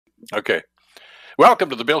Okay. Welcome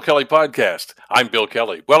to the Bill Kelly Podcast. I'm Bill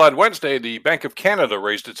Kelly. Well, on Wednesday, the Bank of Canada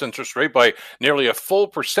raised its interest rate by nearly a full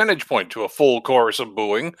percentage point to a full chorus of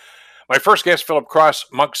booing. My first guest, Philip Cross,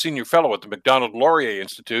 Monk Senior Fellow at the Macdonald Laurier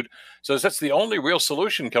Institute, says that's the only real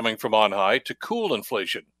solution coming from on high to cool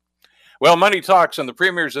inflation. Well, money talks, and the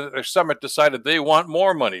premiers at their summit decided they want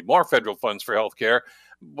more money, more federal funds for healthcare,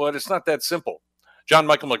 but it's not that simple. John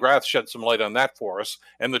Michael McGrath shed some light on that for us,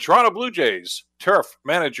 and the Toronto Blue Jays turf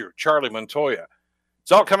manager Charlie Montoya.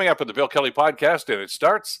 It's all coming up in the Bill Kelly Podcast, and it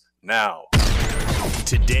starts now.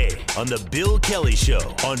 Today on the Bill Kelly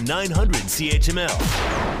Show on 900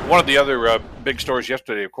 CHML. One of the other big stories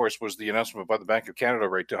yesterday, of course, was the announcement by the Bank of Canada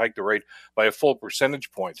to hike the rate by a full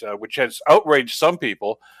percentage point, which has outraged some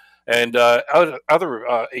people. And other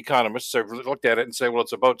economists have looked at it and say, well,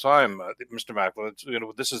 it's about time, Mr. Macklin.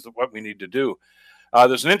 This is what we need to do.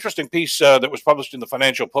 There's an interesting piece that was published in the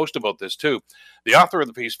Financial Post about this, too. The author of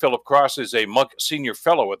the piece, Philip Cross, is a Monk Senior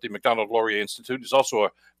Fellow at the Macdonald Laurier Institute. He's also a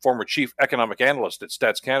former Chief Economic Analyst at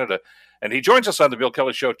Stats Canada. And he joins us on the Bill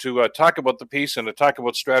Kelly Show to talk about the piece and to talk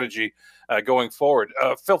about strategy going forward.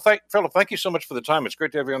 Philip, thank you so much for the time. It's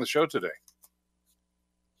great to have you on the show today.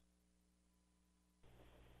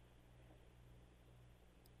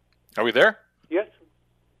 Are we there? Yes.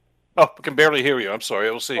 Oh, I can barely hear you. I'm sorry.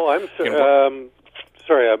 We'll see. Oh, I'm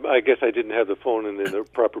sorry. I guess I didn't have the phone in the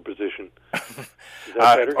proper position. Is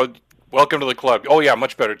that better? Welcome to the club. Oh, yeah,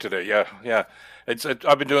 much better today. Yeah.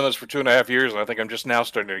 I've been doing this for 2.5 years, and I think I'm just now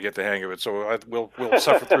starting to get the hang of it. So we'll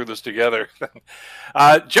suffer through this together.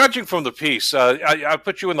 Judging from the piece, I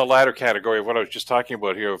put you in the latter category of what I was just talking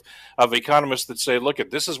about here of economists that say, look,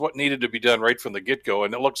 this is what needed to be done right from the get-go,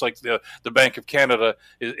 and it looks like the Bank of Canada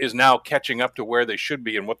is now catching up to where they should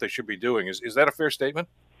be and what they should be doing. Is that a fair statement?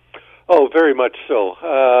 Oh, very much so.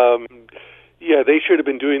 Yeah, they should have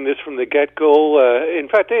been doing this from the get-go. In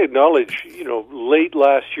fact, they acknowledged, late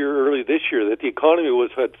last year, early this year, that the economy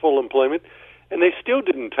was at full employment, and they still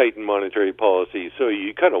didn't tighten monetary policy. So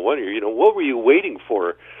you kind of wonder, what were you waiting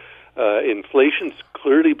for? Inflation's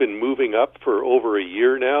clearly been moving up for over a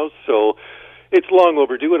year now, so it's long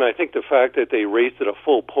overdue. And I think the fact that they raised it a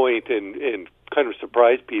full point and kind of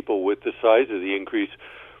surprised people with the size of the increase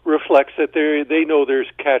reflects that they know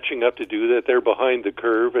there's catching up to do, that they're behind the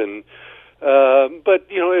curve, and but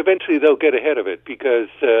eventually they'll get ahead of it because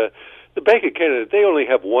the Bank of Canada, they only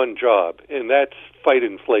have one job, and that's fight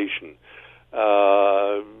inflation. They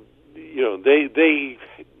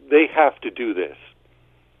have to do this.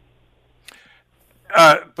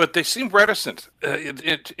 But they seem reticent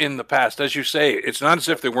in the past. As you say, it's not as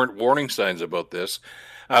if there weren't warning signs about this,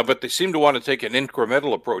 but they seem to want to take an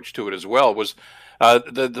incremental approach to it as well. Was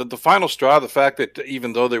the final straw the fact that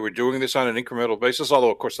even though they were doing this on an incremental basis,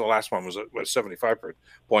 although, of course, the last one was 75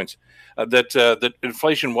 points, that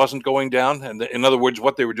inflation wasn't going down? And in other words,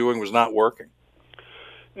 what they were doing was not working?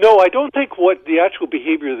 No, I don't think what the actual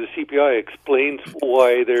behavior of the CPI explains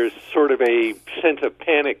why there's sort of a sense of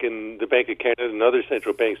panic in the Bank of Canada and other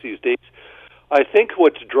central banks these days. I think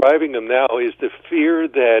what's driving them now is the fear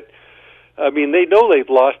that, they know they've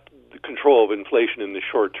lost control of inflation in the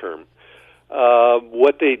short term.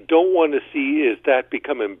 What they don't want to see is that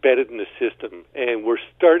become embedded in the system. And we're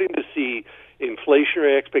starting to see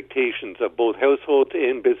inflationary expectations of both households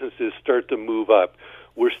and businesses start to move up.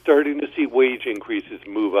 We're starting to see wage increases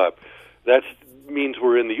move up. That means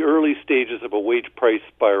we're in the early stages of a wage price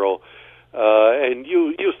spiral. And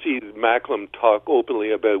you'll see Macklin talk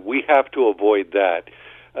openly about we have to avoid that.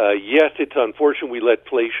 Yes, it's unfortunate we let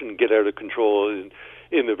inflation get out of control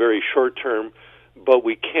in the very short term, but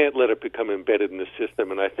we can't let it become embedded in the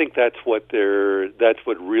system, and I think that's what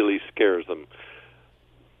really scares them.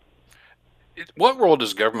 What role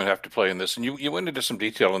does government have to play in this? And you went into some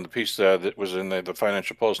detail in the piece that was in the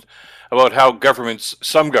Financial Post about how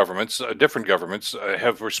some governments, different governments,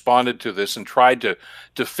 have responded to this and tried to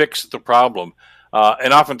fix the problem.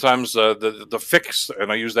 And oftentimes the fix,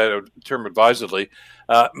 and I use that term advisedly,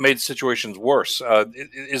 made situations worse.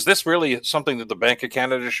 Is this really something that the Bank of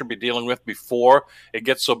Canada should be dealing with before it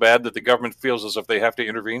gets so bad that the government feels as if they have to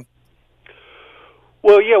intervene?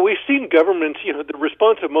 Well, yeah, we've seen governments, the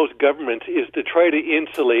response of most governments is to try to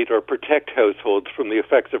insulate or protect households from the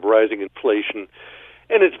effects of rising inflation.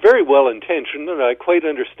 And it's very well intentioned, and I quite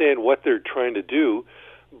understand what they're trying to do.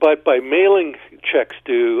 But by mailing checks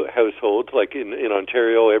to households, like in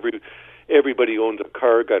Ontario, everybody owns a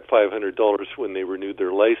car, got $500 when they renewed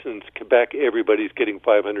their license. Quebec, everybody's getting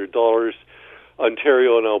 $500.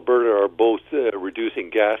 Ontario and Alberta are both reducing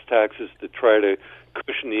gas taxes to try to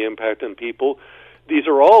cushion the impact on people. These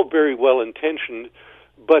are all very well intentioned,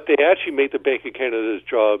 but they actually make the Bank of Canada's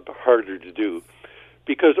job harder to do,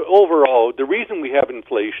 Because overall, the reason we have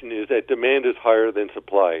inflation is that demand is higher than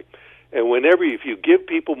supply. And if you give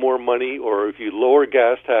people more money or if you lower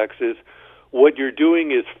gas taxes, what you're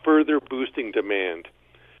doing is further boosting demand.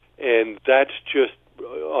 And that's just,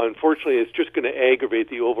 unfortunately, it's just going to aggravate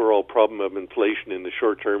the overall problem of inflation in the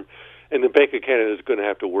short term. And the Bank of Canada is going to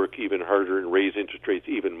have to work even harder and raise interest rates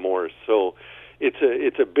even more. So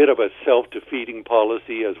it's a bit of a self-defeating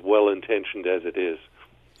policy, as well-intentioned as it is.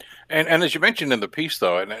 And as you mentioned in the piece,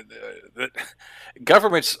 though, and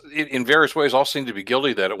governments in various ways all seem to be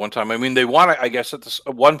guilty of that at one time. I mean, they want to, I guess,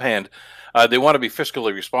 at one hand, they want to be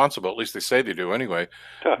fiscally responsible. At least they say they do, anyway.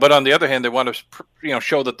 Huh. But on the other hand, they want to,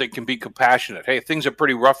 show that they can be compassionate. Hey, things are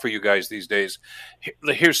pretty rough for you guys these days.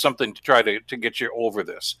 Here's something to try to get you over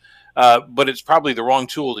this. But it's probably the wrong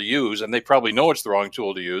tool to use, and they probably know it's the wrong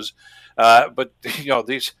tool to use. But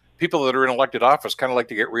these people that are in elected office kind of like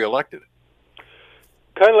to get reelected.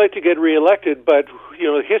 Kind of like to get reelected, but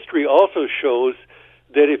history also shows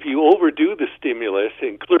that if you overdo the stimulus,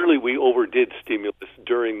 and clearly we overdid stimulus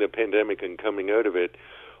during the pandemic and coming out of it,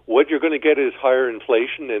 what you're going to get is higher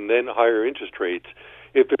inflation and then higher interest rates.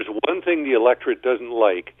 If there's one thing the electorate doesn't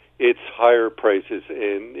like, it's higher prices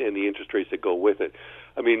and the interest rates that go with it.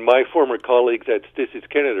 I mean, my former colleagues at Statistics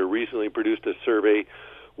Canada recently produced a survey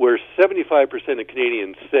where 75% of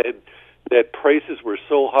Canadians said that prices were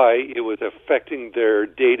so high it was affecting their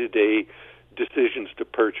day-to-day decisions to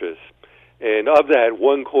purchase. And of that,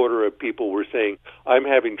 1/4 of people were saying, I'm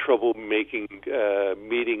having trouble making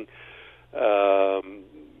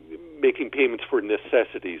payments for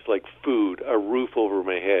necessities like food, a roof over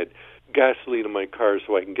my head, gasoline in my car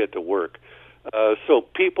so I can get to work. So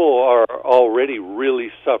people are already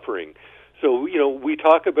really suffering. So, we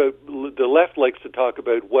talk about, the left likes to talk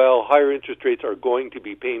about, well, higher interest rates are going to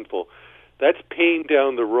be painful. That's pain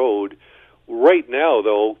down the road. Right now,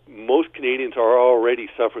 though, most Canadians are already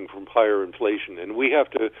suffering from higher inflation. And we have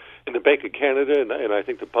to, in the Bank of Canada, and I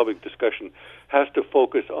think the public discussion has to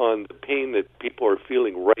focus on the pain that people are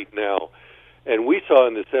feeling right now. And we saw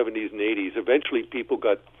in the 70s and 80s, eventually people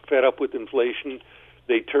got fed up with inflation.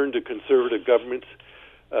 They turned to conservative governments.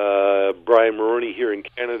 Brian Mulroney here in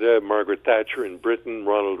Canada, Margaret Thatcher in Britain,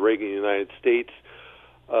 Ronald Reagan in the United States,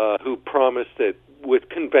 who promised that with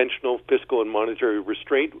conventional fiscal and monetary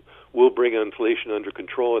restraint, we'll bring inflation under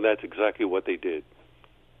control, and that's exactly what they did.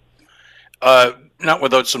 Not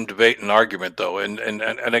without some debate and argument, though, and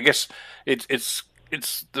I guess it's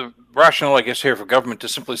the rationale, I guess, here for government to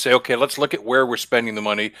simply say, okay, let's look at where we're spending the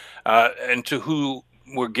money and to who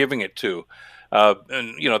we're giving it to.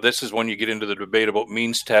 And this is when you get into the debate about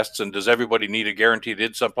means tests and does everybody need a guaranteed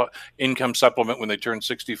income supplement when they turn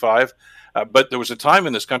 65? But there was a time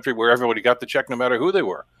in this country where everybody got the check no matter who they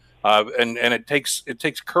were. And it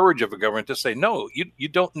takes courage of a government to say, no, you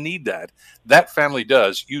don't need that. That family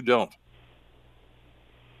does. You don't.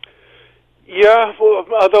 Yeah, well,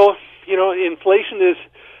 although, inflation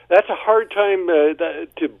that's a hard time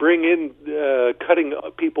to bring in cutting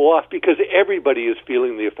people off because everybody is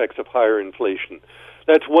feeling the effects of higher inflation.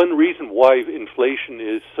 That's one reason why inflation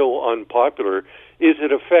is so unpopular, is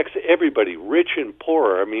it affects everybody, rich and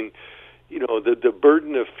poor. I mean, the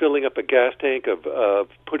burden of filling up a gas tank, of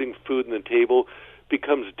putting food on the table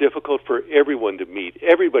becomes difficult for everyone to meet.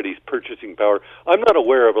 Everybody's purchasing power. I'm not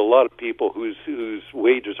aware of a lot of people whose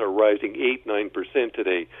wages are rising 8-9%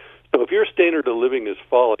 today. So if your standard of living is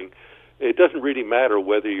falling, it doesn't really matter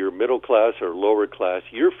whether you're middle class or lower class.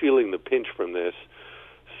 You're feeling the pinch from this.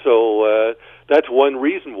 So that's one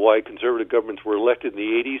reason why conservative governments were elected in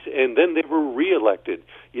the 80s, and then they were reelected.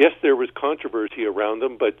 Yes, there was controversy around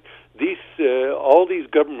them, but all these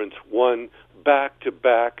governments won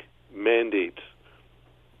back-to-back mandates.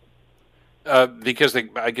 Because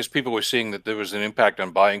I guess people were seeing that there was an impact on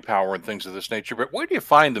buying power and things of this nature. But where do you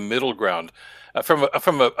find the middle ground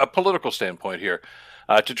from a political standpoint here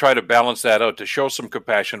to try to balance that out, to show some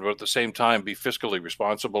compassion, but at the same time be fiscally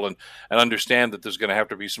responsible and understand that there's going to have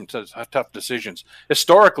to be some tough decisions?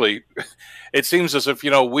 Historically, it seems as if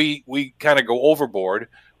we kind of go overboard,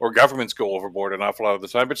 or governments go overboard an awful lot of the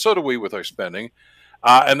time, but so do we with our spending.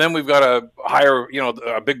 And then we've got to hire,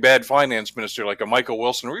 a big bad finance minister like a Michael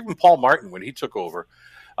Wilson or even Paul Martin when he took over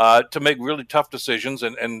to make really tough decisions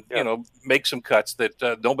and make some cuts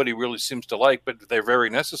that nobody really seems to like, but they're very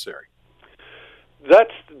necessary.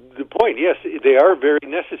 That's the point. Yes, they are very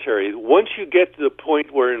necessary. Once you get to the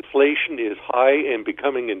point where inflation is high and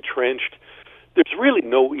becoming entrenched, there's really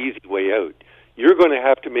no easy way out. You're going to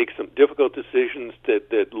have to make some difficult decisions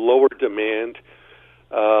that lower demand.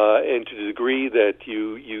 And to the degree that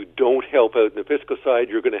you don't help out in the fiscal side,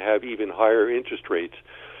 you're going to have even higher interest rates.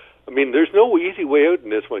 I mean, there's no easy way out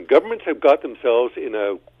in this one. Governments have got themselves in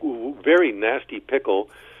a very nasty pickle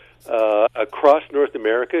across North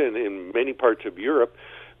America and in many parts of Europe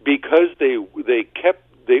because they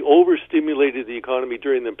overstimulated the economy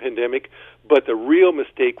during the pandemic. But the real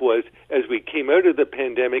mistake was, as we came out of the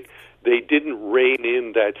pandemic, they didn't rein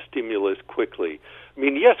in that stimulus quickly. I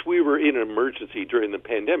mean, yes, we were in an emergency during the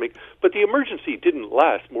pandemic, but the emergency didn't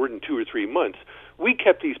last more than 2 or 3 months. We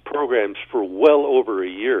kept these programs for well over a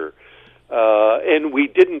year, and we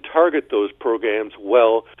didn't target those programs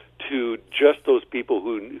well to just those people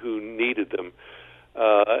who needed them.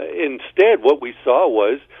 Instead, what we saw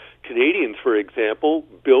was Canadians, for example,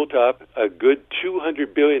 built up a good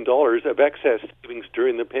 $200 billion of excess savings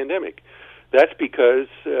during the pandemic. That's because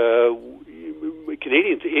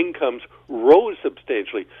Canadians' incomes rose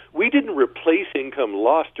substantially. We didn't replace income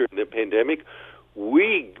lost during the pandemic.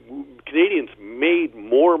 Canadians made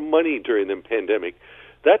more money during the pandemic.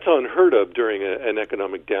 That's unheard of during an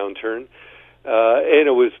economic downturn, and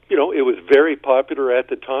it was very popular at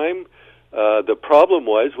the time. The problem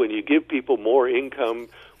was when you give people more income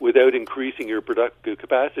without increasing your productive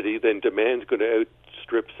capacity, then demand's going to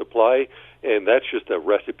outstrip supply, and that's just a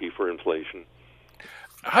recipe for inflation.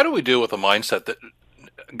 How do we deal with the mindset that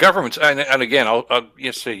governments, and again, I'll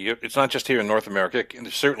say it's not just here in North America,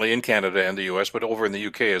 certainly in Canada and the U.S., but over in the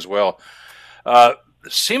UK as well,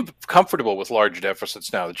 seem comfortable with large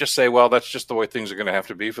deficits now. They just say, well, that's just the way things are going to have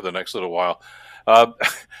to be for the next little while. I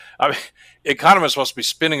mean, economists must be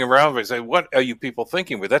spinning around and say, what are you people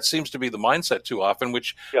thinking? But that seems to be the mindset too often,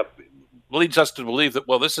 which leads us to believe that,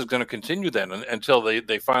 well, this is going to continue then until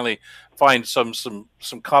they finally find some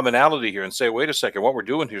commonality here and say, wait a second, what we're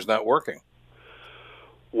doing here is not working.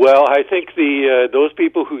 Well, I think those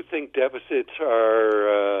people who think deficits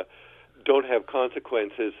don't have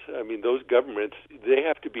consequences, I mean, those governments, they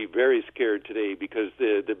have to be very scared today because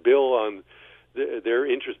the bill on their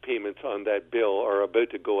interest payments on that bill are about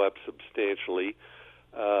to go up substantially,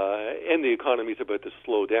 and the economy is about to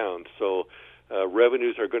slow down. So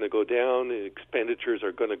revenues are going to go down, expenditures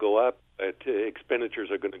are going to go up, expenditures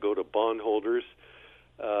are going to go to bondholders.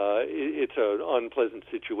 It's an unpleasant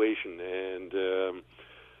situation, and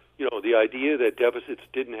the idea that deficits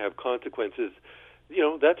didn't have consequences,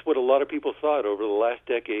 that's what a lot of people thought over the last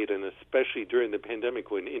decade, and especially during the pandemic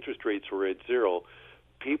when interest rates were at zero.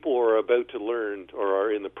 People are about to learn, or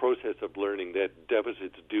are in the process of learning, that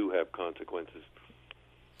deficits do have consequences.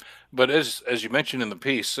 But as you mentioned in the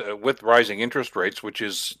piece, with rising interest rates, which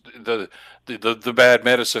is the bad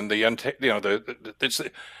medicine,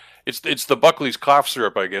 it's the Buckley's cough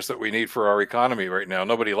syrup, I guess, that we need for our economy right now.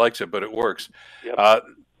 Nobody likes it, but it works. Yep.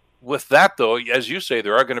 With that, though, as you say,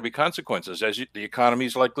 there are going to be consequences. The economy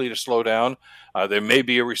is likely to slow down. There may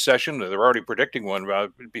be a recession. They're already predicting one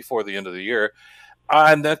before the end of the year.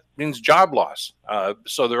 And that means job loss.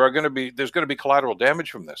 So there's going to be collateral damage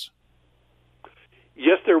from this.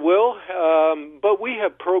 Yes, there will. But we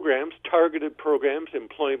have programs, targeted programs,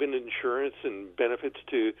 employment insurance and benefits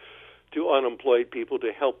to unemployed people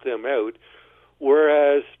to help them out.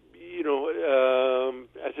 Whereas,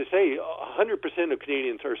 as I say, 100% of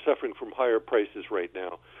Canadians are suffering from higher prices right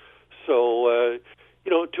now. So,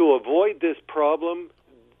 to avoid this problem,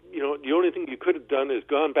 the only thing you could have done is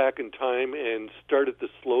gone back in time and started to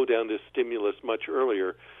slow down this stimulus much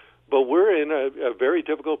earlier. But we're in a very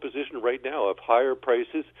difficult position right now of higher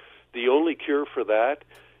prices. The only cure for that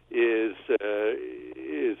is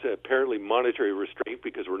apparently monetary restraint,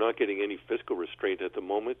 because we're not getting any fiscal restraint at the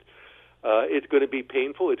moment. It's going to be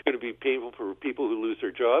painful. It's going to be painful for people who lose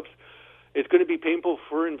their jobs. It's going to be painful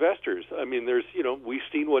for investors. I mean, we've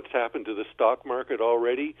seen what's happened to the stock market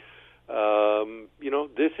already.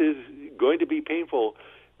 This is going to be painful.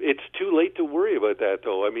 It's too late to worry about that,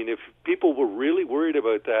 though. I mean, if people were really worried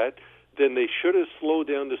about that, then they should have slowed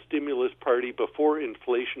down the stimulus party before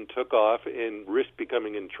inflation took off and risked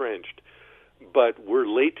becoming entrenched. But we're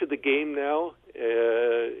late to the game now,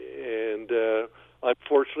 and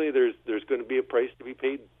unfortunately, there's going to be a price to be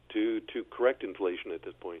paid to correct inflation at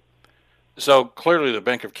this point. So clearly, the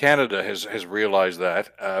Bank of Canada has realized that.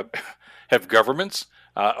 Have governments?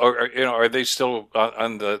 Are they still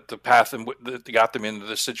on the path that got them into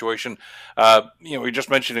this situation? We're just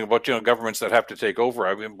mentioning about governments that have to take over.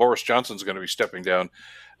 I mean, Boris Johnson's going to be stepping down.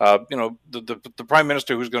 The prime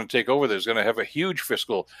minister who's going to take over is going to have a huge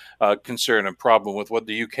fiscal concern and problem with what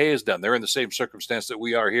the UK has done. They're in the same circumstance that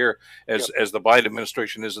we are here as the Biden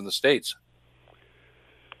administration is in the States.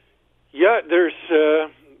 Yeah, there's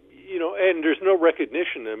and there's no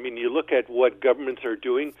recognition. I mean, you look at what governments are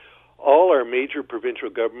doing. All our major provincial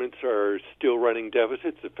governments are still running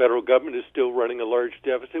deficits. The federal government is still running a large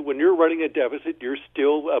deficit. When you're running a deficit, you're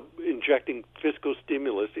still injecting fiscal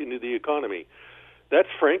stimulus into the economy. That's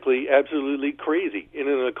frankly absolutely crazy. In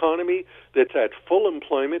an economy that's at full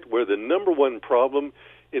employment, where the number one problem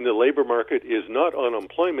in the labor market is not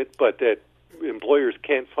unemployment, but that employers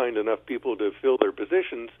can't find enough people to fill their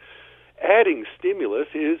positions, adding stimulus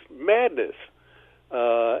is madness.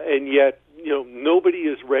 And yet, nobody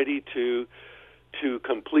is ready to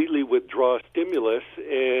completely withdraw stimulus.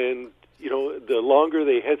 And, the longer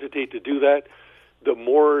they hesitate to do that, the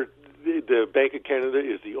more the Bank of Canada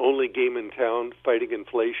is the only game in town fighting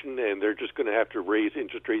inflation, and they're just going to have to raise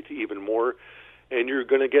interest rates even more. And you're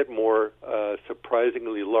going to get more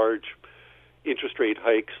surprisingly large interest rate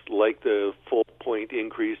hikes like the full point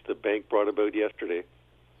increase the bank brought about yesterday.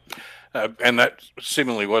 And that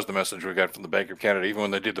seemingly was the message we got from the Bank of Canada, even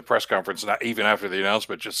when they did the press conference, not even after the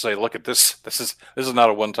announcement, just say, look at this. This is not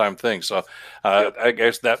a one-time thing. So I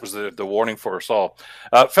guess that was the warning for us all.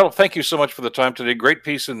 Philip, thank you so much for the time today. Great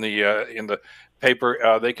piece in the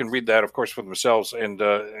paper. They can read that, of course, for themselves and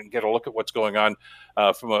get a look at what's going on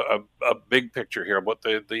from a big picture here about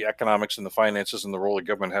the economics and the finances and the role the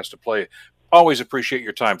government has to play. Always appreciate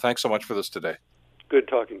your time. Thanks so much for this today. Good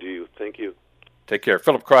talking to you. Thank you. Take care.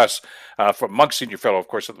 Philip Cross, from Munk Senior Fellow, of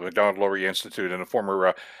course, at the Macdonald-Laurier Institute, and a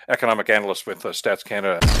former economic analyst with Stats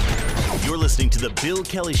Canada. You're listening to the Bill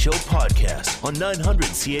Kelly Show podcast on 900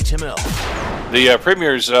 CHML. The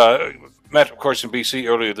premiers met, of course, in BC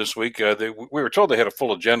earlier this week. We were told they had a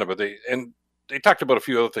full agenda, but they talked about a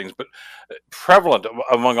few other things. But prevalent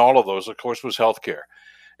among all of those, of course, was healthcare.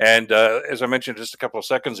 And as I mentioned just a couple of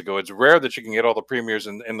seconds ago, it's rare that you can get all the premiers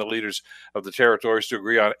and the leaders of the territories to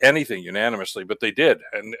agree on anything unanimously, but they did.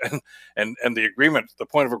 And the agreement, the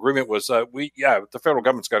point of agreement was, the federal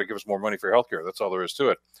government's got to give us more money for healthcare. That's all there is to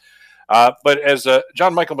it. But as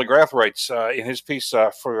John Michael McGrath writes in his piece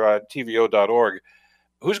for TVO.org,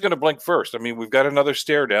 who's going to blink first? I mean, we've got another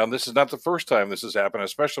stare down. This is not the first time this has happened,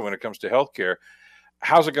 especially when it comes to healthcare.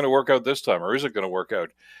 How's it going to work out this time, or is it going to work out?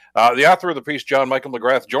 The author of the piece, John Michael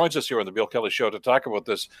McGrath, joins us here on the Bill Kelly Show to talk about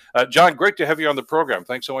this. John, great to have you on the program.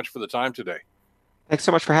 Thanks so much for the time today. Thanks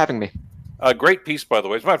so much for having me. Great piece, by the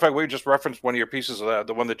way. As a matter of fact, we just referenced one of your pieces,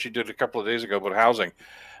 the one that you did a couple of days ago about housing,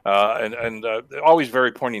 and always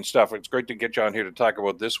very poignant stuff. It's great to get you on here to talk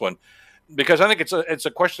about this one, because I think it's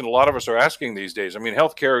a question a lot of us are asking these days. I mean,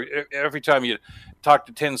 healthcare, every time you talk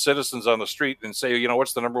to 10 citizens on the street and say,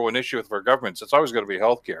 what's the number one issue with our governments, it's always going to be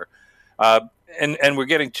healthcare. And we're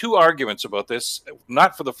getting two arguments about this,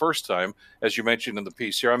 not for the first time, as you mentioned in the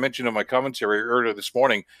piece here. I mentioned in my commentary earlier this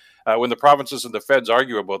morning, when the provinces and the feds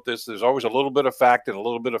argue about this, there's always a little bit of fact and a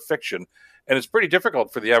little bit of fiction. And it's pretty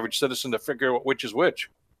difficult for the average citizen to figure out which is which.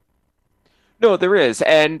 No, there is.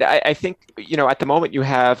 And I think, at the moment you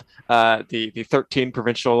have the 13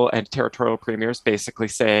 provincial and territorial premiers basically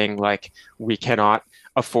saying, like, we cannot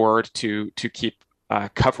afford to keep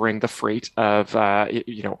covering the freight of,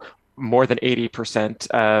 more than 80%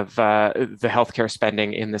 of the healthcare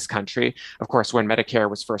spending in this country. Of course, when Medicare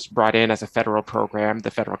was first brought in as a federal program, the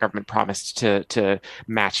federal government promised to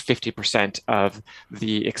match 50% of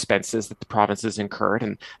the expenses that the provinces incurred,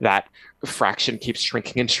 and that fraction keeps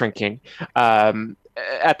shrinking and shrinking.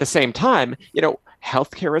 At the same time,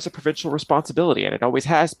 healthcare is a provincial responsibility, and it always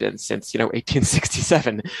has been since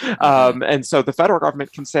 1867. And so the federal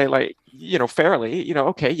government can say, like, fairly,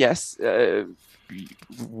 okay, yes.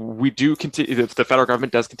 We do continue. The federal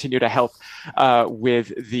government does continue to help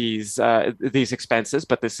with these expenses,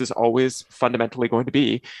 but this is always fundamentally going to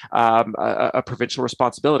be a provincial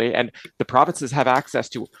responsibility. And the provinces have access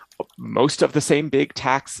to most of the same big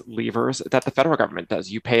tax levers that the federal government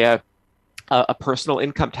does. You pay a personal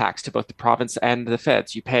income tax to both the province and the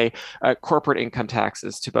feds. You pay corporate income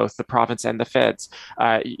taxes to both the province and the feds.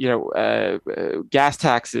 Gas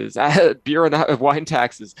taxes, beer and wine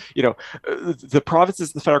taxes. The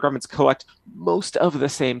provinces and the federal governments collect most of the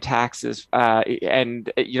same taxes.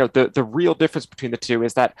 The real difference between the two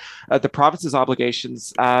is that the province's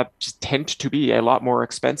obligations just tend to be a lot more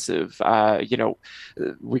expensive.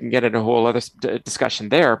 We can get into a whole other discussion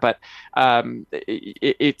there, but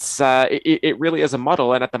it really is a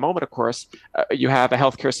muddle. And at the moment, of course, you have a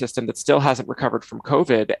healthcare system that still hasn't recovered from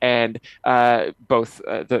COVID, and both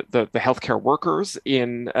the healthcare workers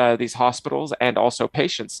in these hospitals and also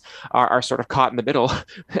patients are sort of caught in the middle.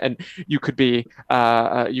 And you could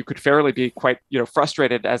fairly be quite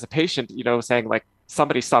frustrated as a patient, saying, like,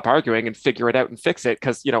 somebody stop arguing and figure it out and fix it,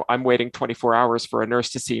 because I'm waiting 24 hours for a nurse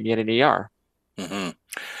to see me in an ER. Hmm.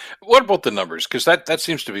 What about the numbers? Because that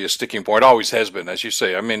seems to be a sticking point. Always has been, as you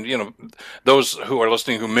say. I mean, those who are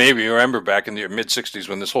listening who maybe remember back in the mid 60s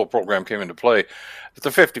when this whole program came into play, the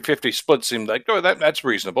 50-50 split seemed like, oh, that's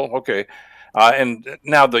reasonable. Okay. And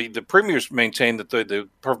now the premiers maintain that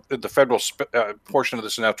the federal portion of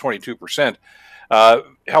this is now 22%.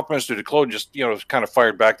 Health Minister Duclos just kind of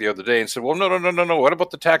fired back the other day and said, "Well, no. What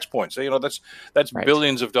about the tax points? That's Right.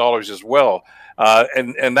 billions of dollars as well,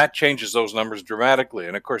 and that changes those numbers dramatically."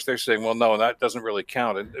 And of course, they're saying, "Well, no, that doesn't really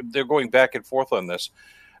count." And they're going back and forth on this.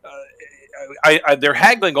 Uh, they're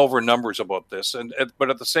haggling over numbers about this, but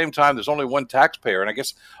at the same time, there's only one taxpayer, and I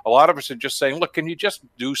guess a lot of us are just saying, "Look, can you just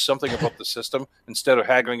do something about the system instead of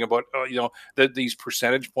haggling about these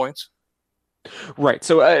percentage points?" Right.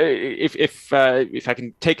 So if I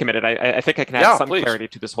can take a minute, I think I can add Yeah, some please. clarity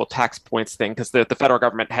to this whole tax points thing because the federal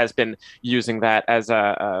government has been using that as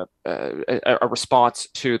a response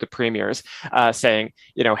to the premiers, saying,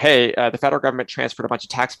 hey, the federal government transferred a bunch of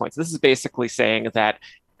tax points. This is basically saying that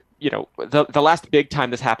the last big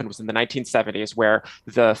time this happened was in the 1970s, where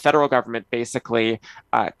the federal government basically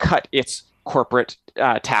cut its corporate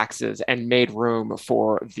taxes and made room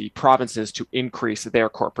for the provinces to increase their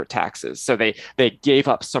corporate taxes. So they gave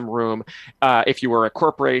up some room. If you were a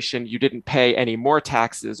corporation, you didn't pay any more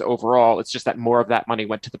taxes overall. It's just that more of that money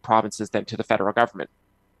went to the provinces than to the federal government.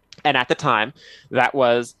 And at the time, that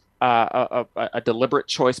was a deliberate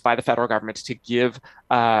choice by the federal government to give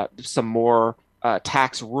some more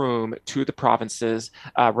tax room to the provinces,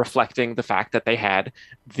 reflecting the fact that they had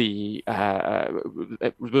the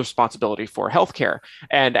responsibility for healthcare.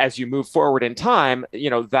 And as you move forward in time,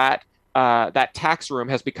 that tax room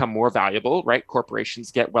has become more valuable, right?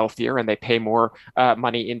 Corporations get wealthier and they pay more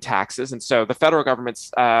money in taxes. And so the federal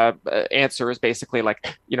government's answer is basically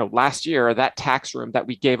like, last year, that tax room that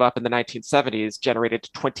we gave up in the 1970s generated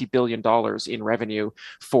 $20 billion in revenue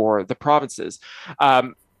for the provinces.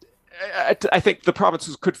 I think the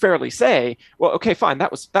provinces could fairly say, well, okay, fine, that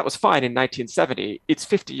was fine in 1970. It's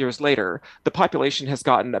 50 years later. The population has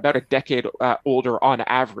gotten about a decade older on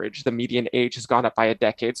average. The median age has gone up by a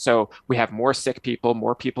decade. So we have more sick people,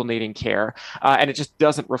 more people needing care, and it just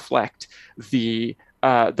doesn't reflect the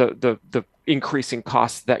increasing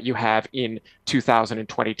costs that you have in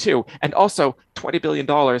 2022. And also, $20 billion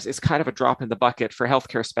is kind of a drop in the bucket for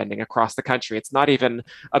healthcare spending across the country. It's not even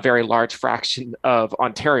a very large fraction of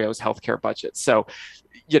Ontario's healthcare budget. So,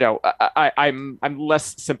 I'm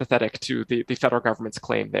less sympathetic to the federal government's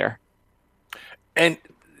claim there. And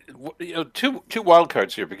two wild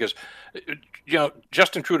cards here, because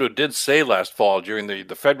Justin Trudeau did say last fall during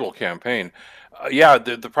the federal campaign,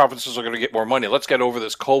 the provinces are going to get more money. Let's get over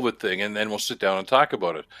this COVID thing, and then we'll sit down and talk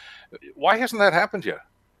about it. Why hasn't that happened yet?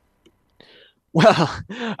 Well,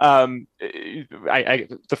 the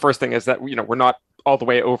first thing is that we're not all the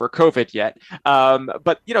way over COVID yet,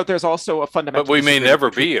 but there's also a fundamental. But we may never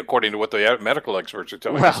be, according to what the medical experts are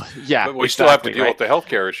telling us. Well, yeah, but we still have to deal with the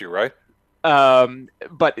healthcare issue, right?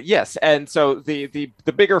 But yes, and so the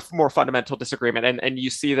bigger, more fundamental disagreement, and you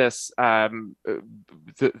see this,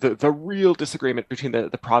 the real disagreement between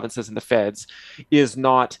the provinces and the feds is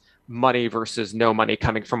not money versus no money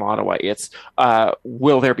coming from Ottawa. It's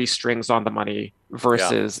will there be strings on the money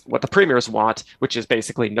versus what the premiers want, which is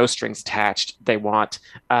basically no strings attached. They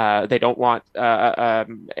don't want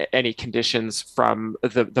any conditions from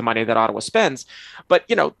the money that Ottawa spends. But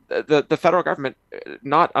the federal government,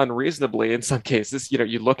 not unreasonably in some cases,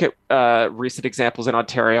 you look at recent examples in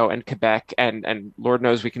Ontario and Quebec, and Lord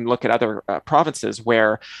knows we can look at other provinces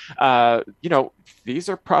where these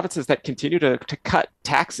are provinces that continue to cut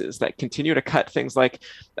taxes, that continue to cut things like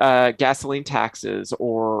gasoline taxes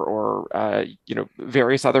or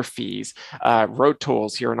various other fees, road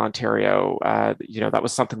tolls here in Ontario. That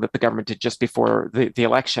was something that the government did just before the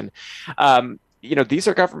election. These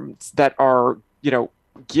are governments that are,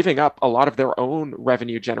 giving up a lot of their own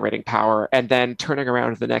revenue generating power and then turning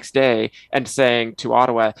around the next day and saying to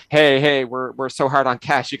Ottawa, hey, we're so hard on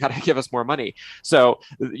cash, you got to give us more money. So,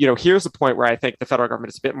 here's a point where I think the federal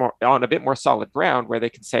government is a bit more solid ground, where they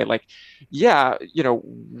can say, like,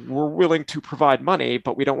 we're willing to provide money,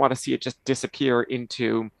 but we don't want to see it just disappear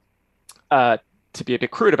into to be a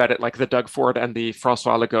bit crude about it, like the Doug Ford and the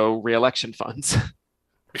Francois Legault re-election funds.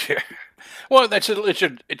 Yeah. Well, it's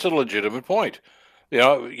a legitimate point.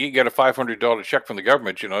 You get a $500 check from the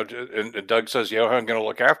government, and Doug says, I'm going to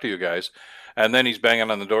look after you guys. And then he's banging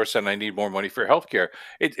on the door saying, I need more money for healthcare.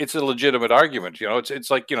 It's a legitimate argument. It's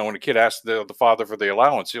like, when a kid asks the father for the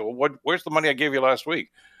allowance, where's the money I gave you last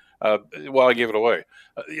week? Well, I gave it away.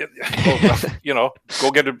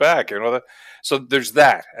 Go get it back. That. So there's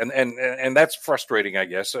that, and that's frustrating, I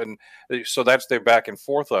guess. And so that's their back and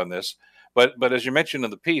forth on this. But as you mentioned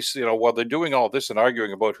in the piece, while they're doing all this and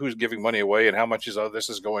arguing about who's giving money away and how much of this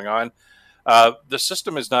is going on, the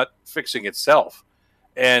system is not fixing itself.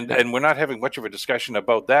 And we're not having much of a discussion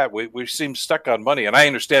about that. We seem stuck on money, and I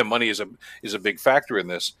understand money is a big factor in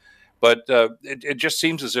this, but it just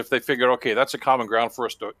seems as if they figured, okay, that's a common ground for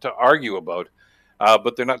us to argue about,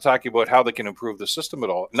 but they're not talking about how they can improve the system at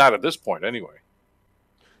all. Not at this point, anyway.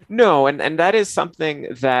 No, and that is something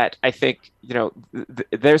that I think,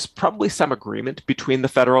 there's probably some agreement between the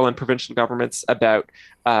federal and provincial governments about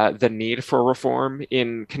the need for reform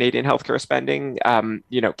in Canadian healthcare spending.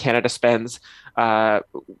 Canada spends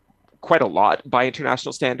quite a lot by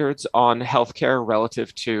international standards on healthcare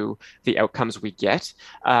relative to the outcomes we get.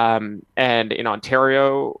 And in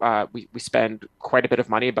Ontario, we spend quite a bit of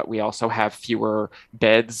money, but we also have fewer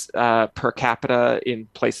beds per capita in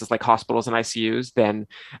places like hospitals and ICUs than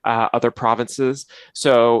other provinces.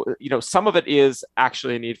 So, some of it is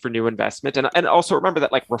actually a need for new investment. And also remember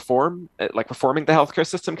that reforming the healthcare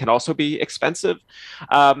system can also be expensive.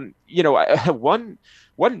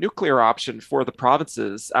 One nuclear option for the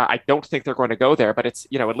provinces, I don't think they're going to go there, but it's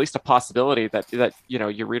at least a possibility that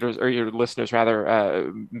your readers or your listeners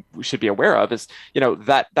rather should be aware of is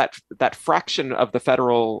that fraction of the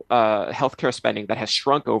federal healthcare spending that has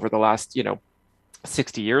shrunk over the last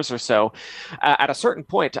 60 years or so. At a certain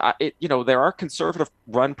point, there are conservative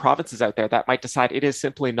run provinces out there that might decide it is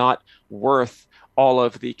simply not worth all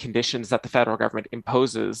of the conditions that the federal government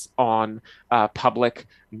imposes on public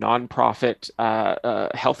nonprofit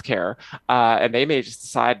healthcare, and they may just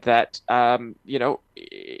decide that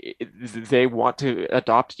they want to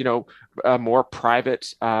adopt a more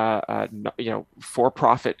private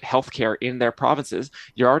for-profit healthcare in their provinces.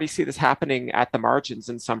 You already see this happening at the margins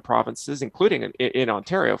in some provinces, including in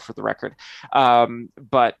Ontario, for the record.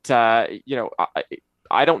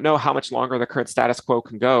 I don't know how much longer the current status quo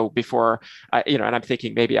can go before, and I'm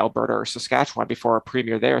thinking maybe Alberta or Saskatchewan, before a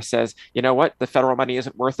premier there says, you know what, the federal money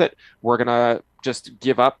isn't worth it. We're going to just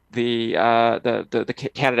give up the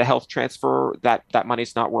Canada Health Transfer. That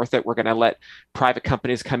money's not worth it. We're going to let private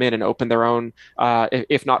companies come in and open their own,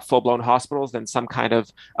 if not full-blown hospitals, then some kind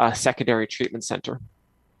of secondary treatment center.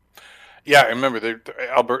 Yeah, I remember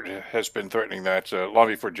Alberta has been threatening that long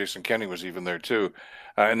before Jason Kenney was even there too.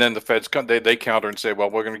 And then the feds they counter and say,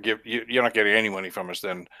 well, we're going to give you, you're not getting any money from us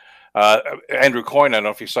then. Andrew Coyne, I don't know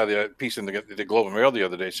if you saw the piece in the Globe and Mail the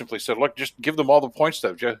other day, simply said, look, just give them all the points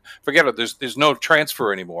stuff. Just forget it. There's no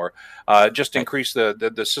transfer anymore. Just increase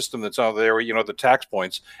the system that's out there, the tax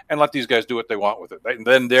points, and let these guys do what they want with it. And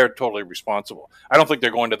then they're totally responsible. I don't think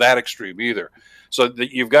they're going to that extreme either. So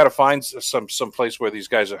you've got to find some place where these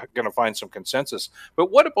guys are going to find some consensus.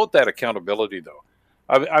 But what about that accountability, though?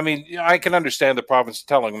 I mean, I can understand the province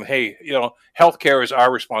telling them, hey, healthcare is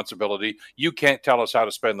our responsibility. You can't tell us how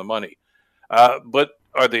to spend the money. But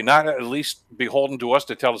are they not at least beholden to us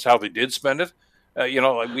to tell us how they did spend it?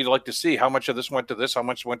 We'd like to see how much of this went to this, how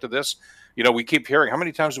much went to this. We keep hearing, how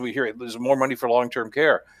many times do we hear there's more money for long-term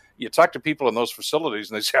care? You talk to people in those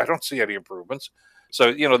facilities and they say, I don't see any improvements.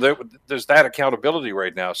 So, there's that accountability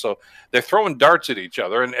right now. So they're throwing darts at each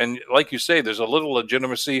other. And like you say, there's a little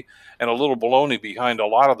legitimacy and a little baloney behind a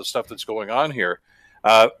lot of the stuff that's going on here.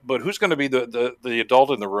 But who's going to be the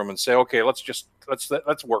adult in the room and say, okay, let's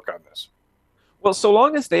work on this? Well, so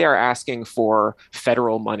long as they are asking for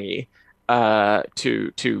federal money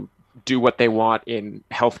to do what they want in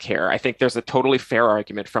healthcare, I think there's a totally fair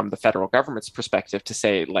argument from the federal government's perspective to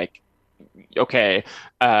say, okay,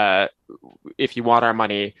 if you want our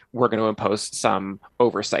money, we're going to impose some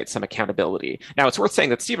oversight, some accountability. Now, it's worth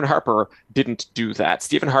saying that Stephen Harper didn't do that.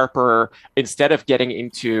 Stephen Harper, instead of getting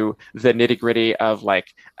into the nitty-gritty of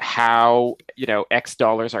how X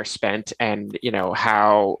dollars are spent and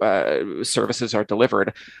how services are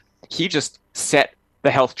delivered, he just set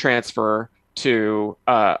the health transfer to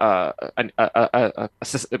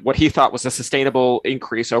what he thought was a sustainable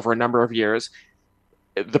increase over a number of years.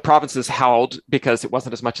 The provinces howled because it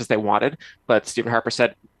wasn't as much as they wanted, but Stephen Harper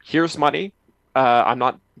said, here's money. I'm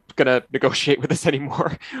not going to negotiate with this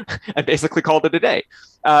anymore, and basically called it a day.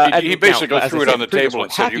 He basically threw it on the table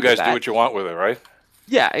and said, you guys do what you want with it, right?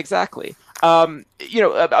 Yeah, exactly. On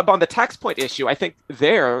the tax point issue, I think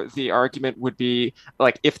the argument would be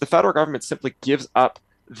if the federal government simply gives up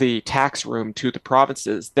the tax room to the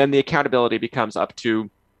provinces, then the accountability becomes up to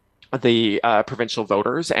the provincial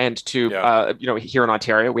voters and to here in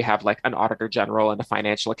Ontario we have like an auditor general and a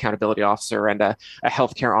financial accountability officer and a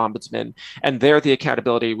healthcare ombudsman, and there the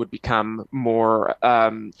accountability would become more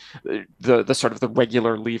the sort of the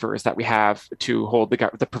regular levers that we have to hold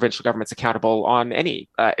the provincial governments accountable on any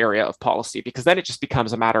area of policy, because then it just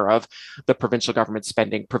becomes a matter of the provincial government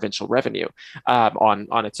spending provincial revenue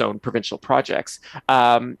on its own provincial projects,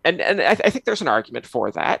 and I think there's an argument for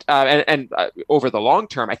that, and over the long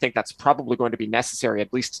term I think that's probably going to be necessary,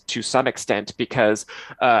 at least to some extent, because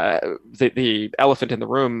the elephant in the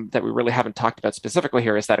room that we really haven't talked about specifically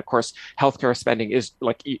here is that, of course, healthcare spending is,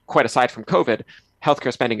 like, quite aside from COVID,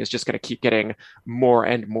 healthcare spending is just going to keep getting more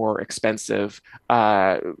and more expensive,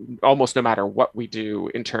 almost no matter what we do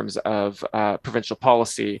in terms of provincial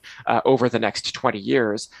policy over the next 20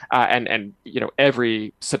 years. And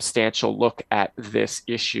every substantial look at this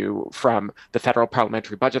issue, from the federal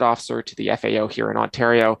parliamentary budget officer to the FAO here in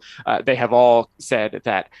Ontario, they have all said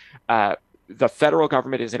that the federal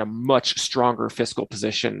government is in a much stronger fiscal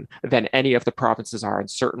position than any of the provinces are,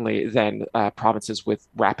 and certainly than provinces with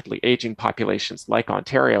rapidly aging populations like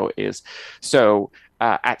Ontario is. So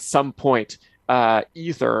at some point,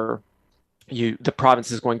 either the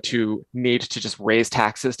province is going to need to just raise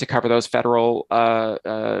taxes to cover those those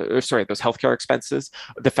healthcare expenses.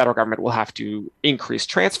 The federal government will have to increase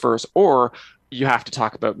transfers, or you have to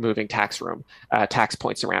talk about moving tax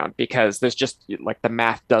points around, because there's just, like, the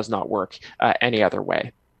math does not work any other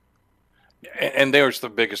way. And there's the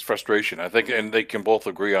biggest frustration, I think, and they can both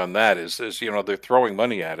agree on that. Is they're throwing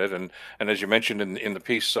money at it, and as you mentioned in the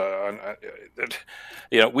piece,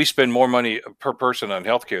 we spend more money per person on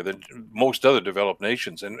healthcare than most other developed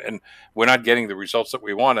nations, and we're not getting the results that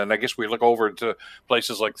we want. And I guess we look over to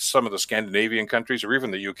places like some of the Scandinavian countries or even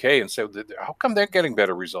the UK and say, how come they're getting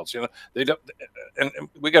better results? They don't, and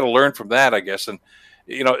we got to learn from that, I guess. And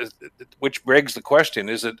which begs the question: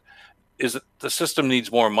 is it the system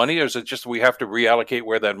needs more money, or is it just we have to reallocate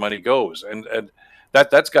where that money goes? And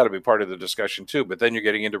that's got to be part of the discussion too. But then you're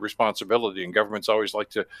getting into responsibility, and governments always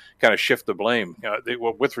like to kind of shift the blame.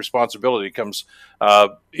 With responsibility comes,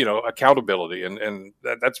 accountability, and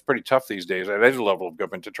that's pretty tough these days at any level of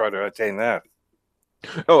government to try to attain that.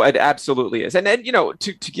 Oh, it absolutely is. And then,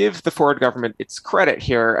 to give the Ford government its credit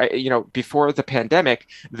here, before the pandemic,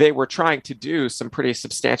 they were trying to do some pretty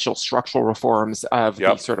substantial structural reforms of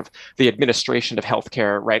the sort of the administration of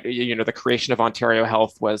healthcare, right? The creation of Ontario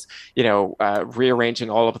Health was, rearranging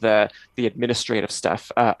all of the administrative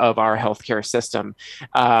stuff of our healthcare system.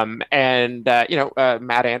 Matt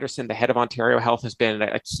Anderson, the head of Ontario Health, has been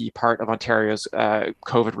a key part of Ontario's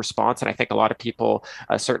COVID response. And I think a lot of people,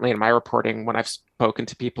 certainly in my reporting, when I've spoken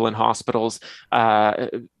to people in hospitals, I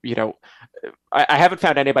haven't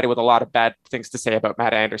found anybody with a lot of bad things to say about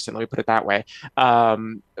Matt Anderson, let me put it that way. I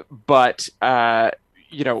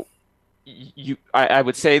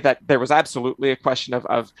would say that there was absolutely a question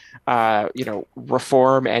of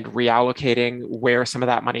reform and reallocating where some of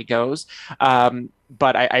that money goes.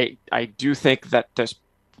 But I do think that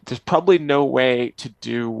there's probably no way to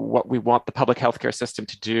do what we want the public healthcare system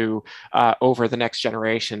to do over the next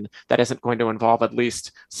generation that isn't going to involve at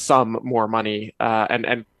least some more money,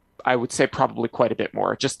 and I would say probably quite a bit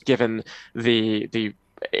more, just given the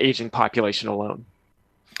aging population alone.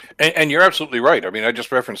 And you're absolutely right. I mean, I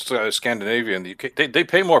just referenced Scandinavia and the UK. They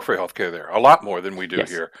pay more for healthcare there, a lot more than we do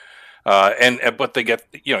here. But they get,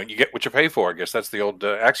 you get what you pay for. I guess that's the old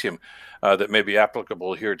axiom that may be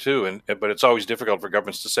applicable here too. But it's always difficult for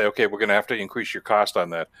governments to say, okay, we're going to have to increase your cost on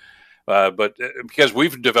that. But because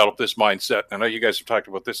we've developed this mindset, I know you guys have talked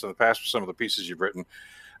about this in the past with some of the pieces you've written,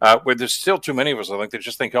 where there's still too many of us, I think, that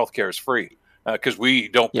just think healthcare is free because we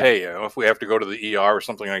don't pay. If we have to go to the ER or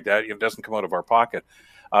something like that, it doesn't come out of our pocket.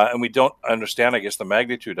 And we don't understand, I guess, the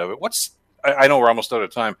magnitude of it. I know we're almost out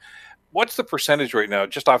of time. What's the percentage right now,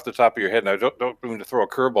 just off the top of your head? And I don't mean to throw a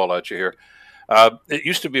curveball at you here. It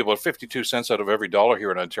used to be about 52 cents out of every dollar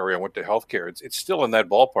here in Ontario went to healthcare. It's still in that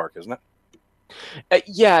ballpark, isn't it?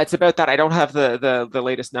 Yeah, it's about that. I don't have the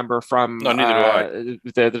latest number from neither do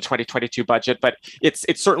I. The 2022 budget, but it's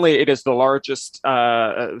certainly it is the largest.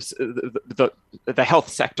 The health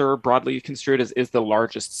sector, broadly construed, is the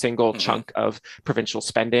largest single chunk of provincial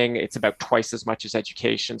spending. It's about twice as much as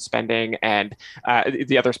education spending, and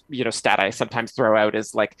the other stat I sometimes throw out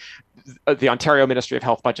is like the Ontario Ministry of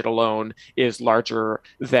Health budget alone is larger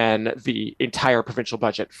than the entire provincial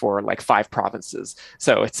budget for like 5 provinces.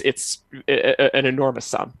 So it's an enormous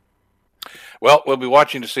sum. Well, we'll be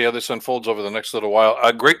watching to see how this unfolds over the next little while.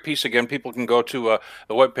 A great piece again. People can go to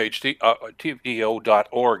the webpage,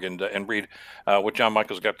 tvo.org, and read what John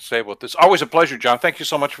Michael's got to say about this. Always a pleasure, John. Thank you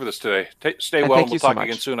so much for this today. Stay well, and we'll talk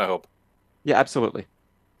again soon, I hope. Yeah, absolutely.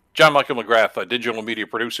 John Michael McGrath, a digital media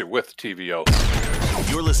producer with TVO.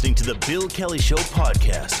 You're listening to the Bill Kelly Show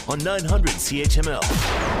podcast on 900 CHML.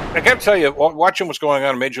 I got to tell you, watching what's going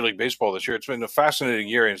on in Major League Baseball this year, it's been a fascinating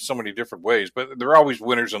year in so many different ways, but there are always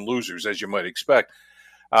winners and losers, as you might expect.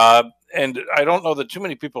 And I don't know that too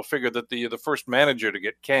many people figure that the first manager to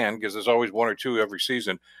get canned, because there's always one or two every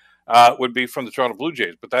season, would be from the Toronto Blue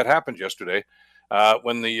Jays. But that happened yesterday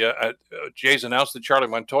when the Jays announced that Charlie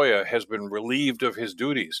Montoya has been relieved of his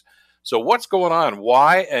duties. So what's going on?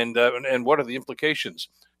 Why? And what are the implications?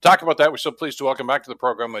 Talk about that. We're so pleased to welcome back to the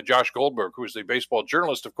program Josh Goldberg, who is the baseball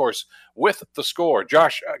journalist, of course, with The Score.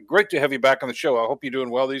 Josh, great to have you back on the show. I hope you're doing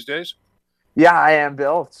well these days. Yeah, I am,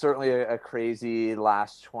 Bill. It's certainly a crazy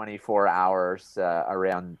last 24 hours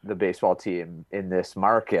around the baseball team in this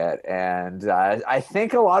market. And I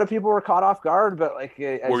think a lot of people were caught off guard, but as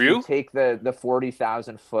you take the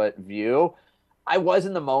 40,000-foot view, I was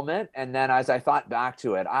in the moment, and then as I thought back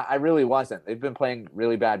to it, I really wasn't. They've been playing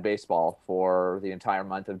really bad baseball for the entire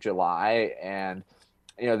month of July, and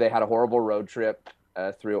they had a horrible road trip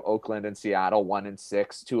through Oakland and Seattle,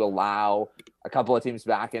 1-6, to allow a couple of teams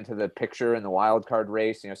back into the picture in the wild card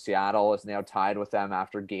race. Seattle is now tied with them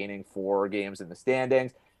after gaining 4 games in the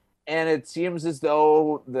standings, and it seems as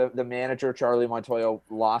though the manager Charlie Montoya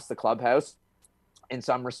lost the clubhouse. In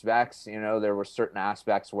some respects, there were certain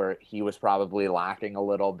aspects where he was probably lacking a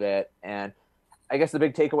little bit. And I guess the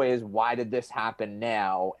big takeaway is, why did this happen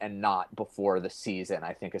now and not before the season,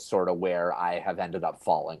 I think is sort of where I have ended up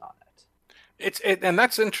falling on it. And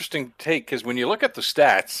that's an interesting take, because when you look at the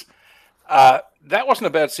stats, that wasn't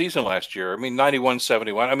a bad season last year. I mean,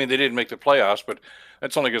 91-71. I mean, they didn't make the playoffs, but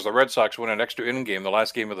that's only because the Red Sox won an extra inning game, the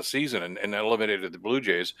last game of the season, and eliminated the Blue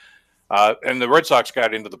Jays. And the Red Sox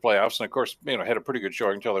got into the playoffs, and of course, had a pretty good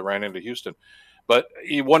showing until they ran into Houston. But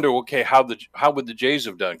you wonder, okay, how would the Jays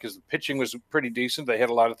have done? Because the pitching was pretty decent. They had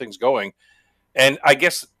a lot of things going, and I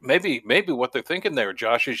guess maybe what they're thinking there,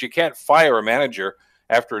 Josh, is you can't fire a manager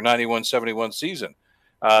after a 91-71 season.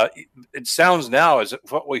 It sounds now, as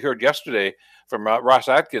what we heard yesterday from Ross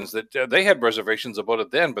Atkins, that they had reservations about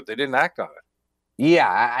it then, but they didn't act on it.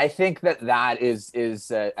 Yeah, I think that is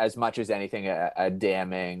as much as anything a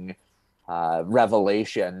damning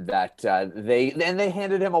revelation that they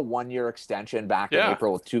handed him a 1-year extension back in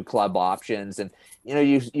April with 2 club options. And,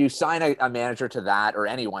 you sign a manager to that, or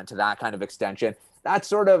anyone to that kind of extension. That's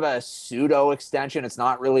sort of a pseudo extension. It's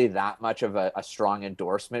not really that much of a strong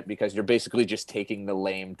endorsement, because you're basically just taking the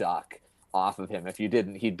lame duck off of him. If you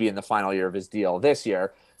didn't, he'd be in the final year of his deal this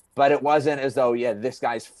year. But it wasn't as though, this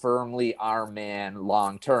guy's firmly our man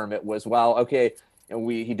long term. It was, well, okay,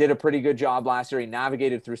 he did a pretty good job last year. He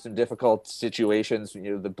navigated through some difficult situations.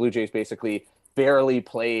 The Blue Jays basically barely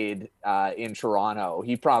played in Toronto.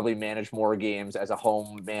 He probably managed more games as a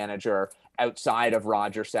home manager outside of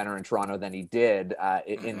Rogers Center in Toronto than he did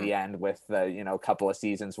in the end, with a couple of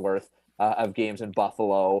seasons worth of games in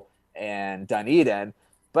Buffalo and Dunedin.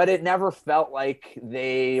 But it never felt like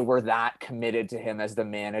they were that committed to him as the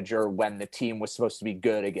manager when the team was supposed to be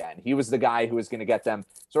good again. He was the guy who was going to get them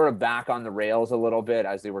sort of back on the rails a little bit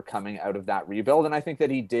as they were coming out of that rebuild. And I think that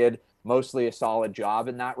he did mostly a solid job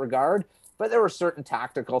in that regard. But there were certain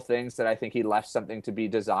tactical things that I think he left something to be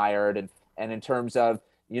desired. And in terms of,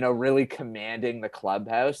 really commanding the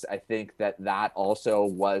clubhouse, I think that also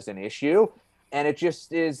was an issue. And it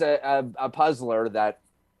just is a puzzler that,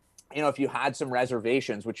 if you had some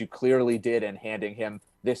reservations, which you clearly did in handing him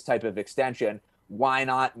this type of extension, why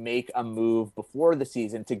not make a move before the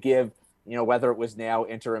season to give, whether it was now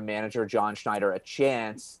interim manager John Schneider, a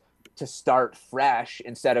chance to start fresh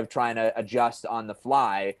instead of trying to adjust on the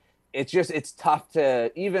fly? It's tough to,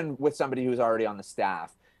 even with somebody who's already on the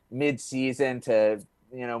staff, mid-season to,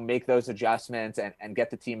 make those adjustments and get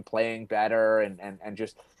the team playing better and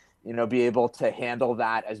just, be able to handle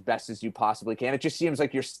that as best as you possibly can. It just seems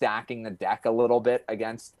like you're stacking the deck a little bit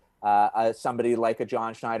against somebody like a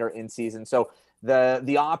John Schneider in season. So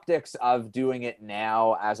the optics of doing it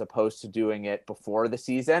now as opposed to doing it before the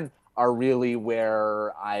season are really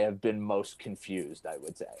where I have been most confused, I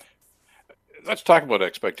would say. Let's talk about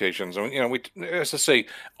expectations. As I say,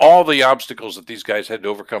 all the obstacles that these guys had to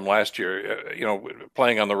overcome last year,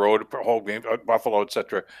 playing on the road, whole game, Buffalo,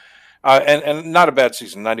 etc., and not a bad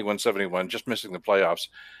season, 91-71, just missing the playoffs.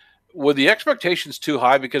 Were the expectations too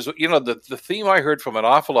high? Because, the theme I heard from an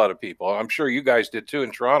awful lot of people, I'm sure you guys did too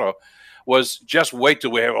in Toronto, was just wait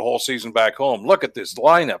till we have a whole season back home. Look at this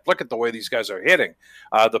lineup. Look at the way these guys are hitting.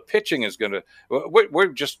 The pitching is going to.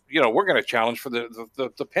 We're just we're going to challenge for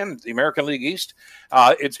the pennant, the American League East.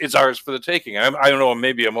 It's ours for the taking. I don't know.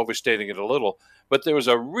 Maybe I'm overstating it a little, but there was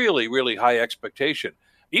a really, really high expectation.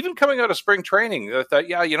 Even coming out of spring training, I thought,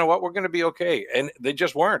 yeah, you know what, we're going to be okay, and they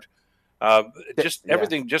just weren't.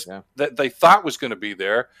 Everything that they thought was going to be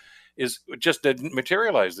there just didn't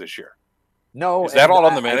materialize this year. No, is that all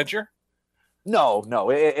on the manager? No,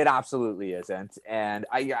 it absolutely isn't. And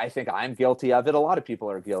I think I'm guilty of it. A lot of people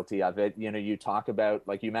are guilty of it. You talk about,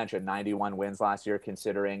 like you mentioned, 91 wins last year,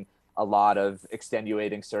 considering a lot of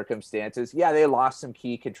extenuating circumstances. Yeah, they lost some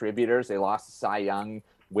key contributors. They lost a Cy Young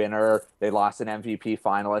winner. They lost an MVP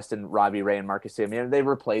finalist in Robbie Ray and Marcus Semien. They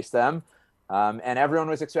replaced them. And everyone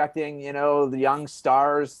was expecting, the young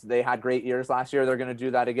stars, they had great years last year. They're going to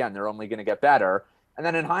do that again. They're only going to get better. And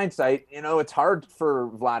then in hindsight, it's hard for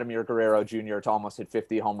Vladimir Guerrero Jr. to almost hit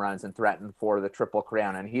 50 home runs and threaten for the Triple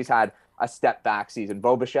Crown. And he's had a step back season.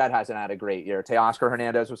 Bo Bichette hasn't had a great year. Teoscar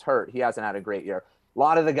Hernandez was hurt. He hasn't had a great year. A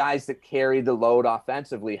lot of the guys that carried the load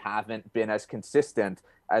offensively haven't been as consistent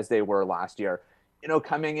as they were last year.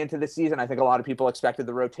 Coming into the season, I think a lot of people expected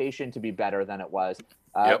the rotation to be better than it was.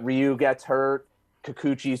 Ryu gets hurt.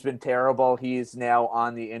 Kikuchi's been terrible. He's now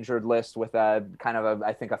on the injured list with a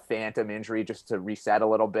phantom injury just to reset a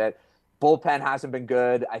little bit. Bullpen hasn't been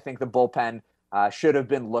good. I think the bullpen should have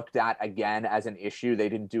been looked at again as an issue. They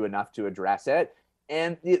didn't do enough to address it.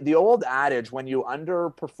 And the old adage, when you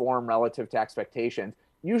underperform relative to expectations,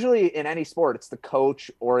 usually in any sport, it's the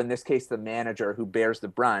coach, or in this case, the manager, who bears the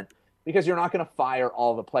brunt, because you're not going to fire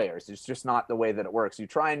all the players. It's just not the way that it works. You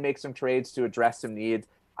try and make some trades to address some needs.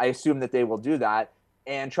 I assume that they will do that.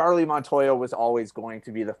 And Charlie Montoyo was always going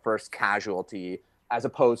to be the first casualty, as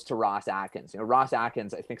opposed to Ross Atkins. Ross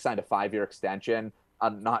Atkins, I think, signed a 5-year extension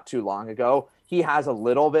not too long ago. He has a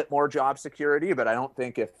little bit more job security, but I don't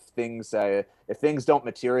think if things don't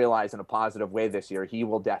materialize in a positive way this year, he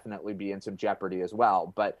will definitely be in some jeopardy as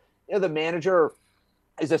well. But the manager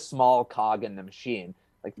is a small cog in the machine.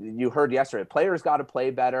 Like you heard yesterday, players got to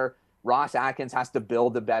play better. Ross Atkins has to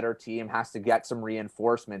build a better team, has to get some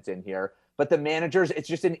reinforcements in here. But the managers, it's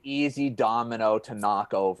just an easy domino to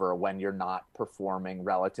knock over when you're not performing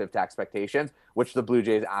relative to expectations, which the Blue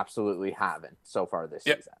Jays absolutely haven't so far this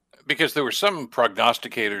season. Because there were some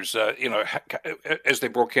prognosticators, as they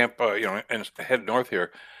broke camp, and head north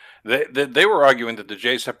here, they were arguing that the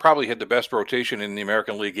Jays have probably had the best rotation in the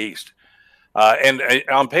American League East. And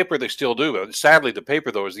on paper, they still do. Sadly, the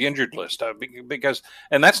paper, though, is the injured list.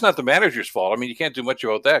 And that's not the manager's fault. I mean, you can't do much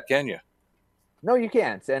about that, can you? No, you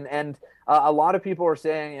can't. And a lot of people are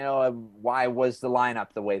saying, why was the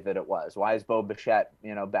lineup the way that it was? Why is Bo Bichette,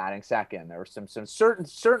 batting second? There were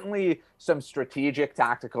certainly some strategic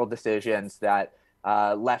tactical decisions that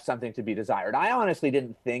left something to be desired. I honestly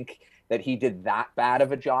didn't think that he did that bad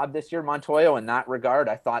of a job this year, Montoyo, in that regard.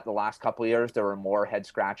 I thought the last couple of years there were more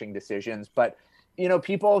head-scratching decisions. But,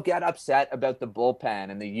 people get upset about the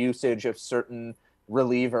bullpen and the usage of certain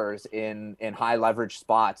relievers in high leverage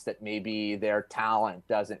spots that maybe their talent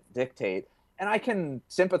doesn't dictate. And I can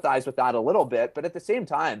sympathize with that a little bit, but at the same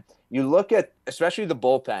time, you look at especially the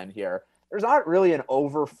bullpen here, there's not really an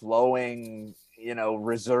overflowing,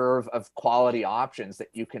 reserve of quality options that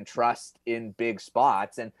you can trust in big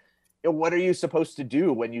spots. And what are you supposed to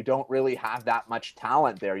do when you don't really have that much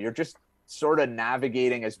talent there? You're just sort of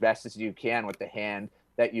navigating as best as you can with the hand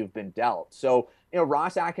that you've been dealt. So,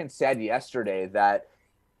 Ross Atkins said yesterday that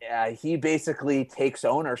he basically takes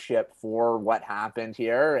ownership for what happened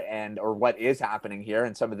here or what is happening here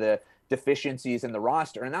and some of the deficiencies in the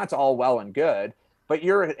roster. And that's all well and good, but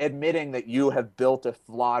you're admitting that you have built a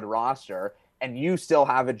flawed roster and you still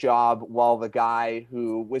have a job while the guy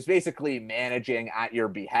who was basically managing at your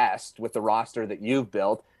behest with the roster that you've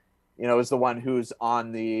built, is the one who's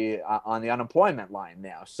on the unemployment line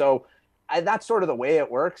now. So that's sort of the way it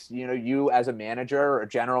works. You as a manager or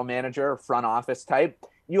general manager, front office type,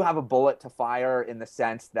 you have a bullet to fire in the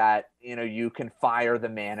sense that, you can fire the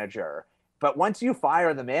manager. But once you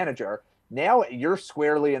fire the manager, now you're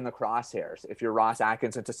squarely in the crosshairs. If you're Ross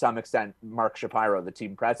Atkins and to some extent, Mark Shapiro, the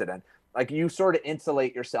team president, like you sort of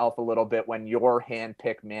insulate yourself a little bit when your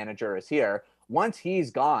hand-picked manager is here. Once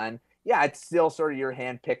he's gone, yeah, it's still sort of your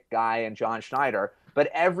hand-picked guy and John Schneider, but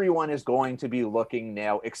everyone is going to be looking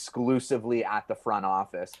now exclusively at the front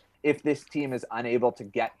office. If this team is unable to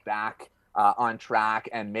get back on track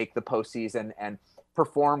and make the postseason and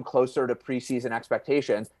perform closer to preseason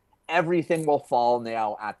expectations, everything will fall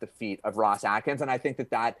now at the feet of Ross Atkins. And I think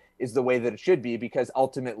that is the way that it should be, because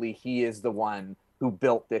ultimately he is the one who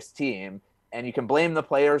built this team. and you can blame the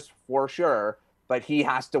players for sure, but he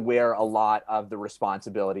has to wear a lot of the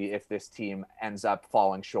responsibility if this team ends up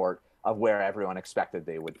falling short of where everyone expected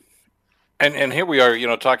they would be. And here we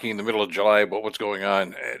are, talking in the middle of July about what's going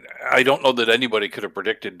on. I don't know that anybody could have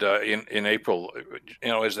predicted in April,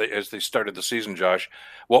 as they started the season, Josh,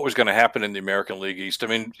 what was going to happen in the American League East. I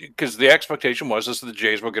mean, because the expectation was that the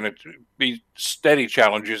Jays were going to be steady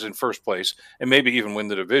challengers in first place and maybe even win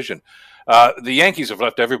the division. The Yankees have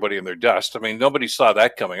left everybody in their dust. I mean, nobody saw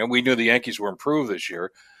that coming, and we knew the Yankees were improved this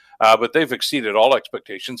year. But they've exceeded all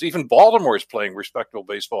expectations. Even Baltimore is playing respectable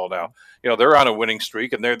baseball now. They're on a winning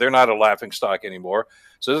streak, and they're not a laughing stock anymore.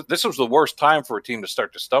 So this was the worst time for a team to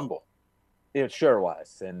start to stumble. It sure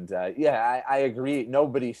was. And I agree.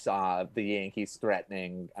 Nobody saw the Yankees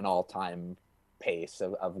threatening an all-time pace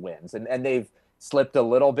of wins. And they've slipped a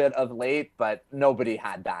little bit of late, but nobody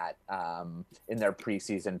had that in their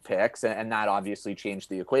preseason picks. And that obviously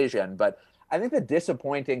changed the equation. But I think the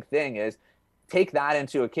disappointing thing is, take that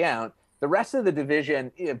into account. The rest of the division,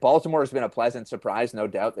 Baltimore has been a pleasant surprise, no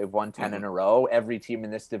doubt. They've won 10 in a row. Every team in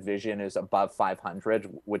this division is above 500,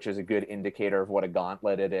 which is a good indicator of what a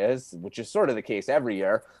gauntlet it is, which is sort of the case every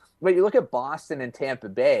year. But you look at Boston and Tampa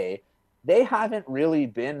Bay, they haven't really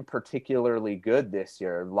been particularly good this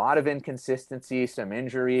year. A lot of inconsistency, some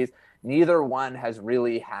injuries. Neither one has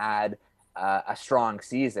really had a strong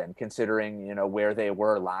season, considering where they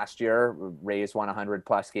were last year. Rays won 100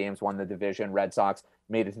 plus games, won the division. Red Sox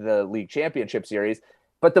made it to the league championship series,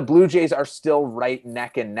 but the Blue Jays are still right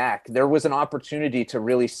neck and neck. There was an opportunity to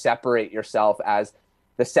really separate yourself as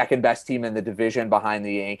the second best team in the division behind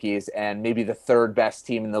the Yankees and maybe the third best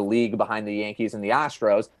team in the league behind the Yankees and the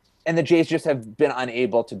Astros, and the Jays just have been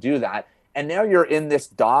unable to do that. And now you're in this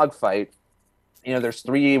dogfight. There's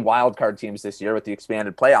 3 wildcard teams this year with the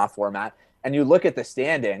expanded playoff format. And you look at the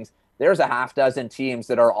standings, there's a half dozen teams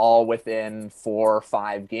that are all within 4 or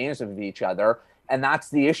 5 games of each other. And that's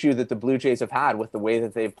the issue that the Blue Jays have had with the way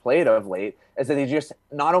that they've played of late, is that they just,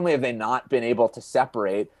 not only have they not been able to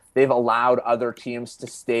separate, they've allowed other teams to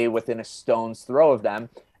stay within a stone's throw of them.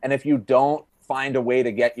 And if you don't find a way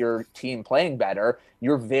to get your team playing better,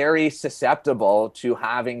 you're very susceptible to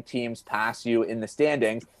having teams pass you in the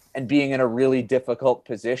standings and being in a really difficult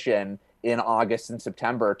position in August and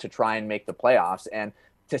September to try and make the playoffs. And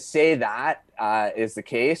to say that is the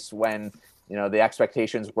case when, the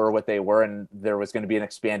expectations were what they were and there was going to be an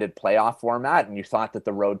expanded playoff format and you thought that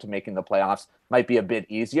the road to making the playoffs might be a bit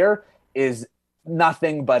easier, is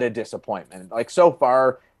nothing but a disappointment. Like, so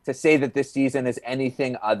far, to say that this season is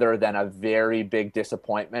anything other than a very big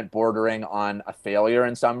disappointment, bordering on a failure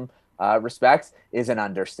in some respects, is an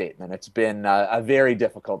understatement. It's been a very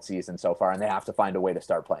difficult season so far, and they have to find a way to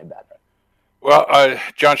start playing better. Well,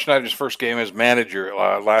 John Schneider's first game as manager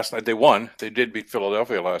last night, they won. They did beat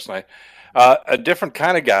Philadelphia last night. A different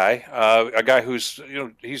kind of guy, a guy who's,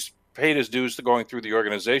 he's paid his dues to going through the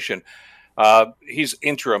organization. He's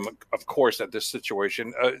interim, of course, at this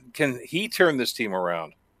situation. Can he turn this team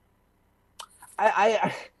around?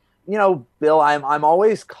 Bill, I'm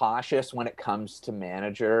always cautious when it comes to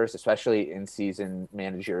managers, especially in season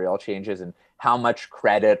managerial changes, and how much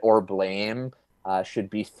credit or blame should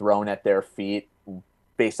be thrown at their feet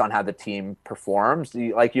based on how the team performs.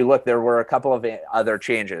 You look, there were a couple of other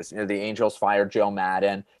changes. The Angels fired Joe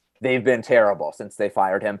Maddon. They've been terrible since they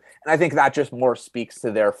fired him. And I think that just more speaks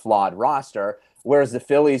to their flawed roster. Whereas the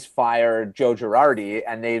Phillies fired Joe Girardi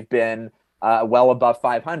and they've been well above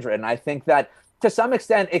 500. And I think that to some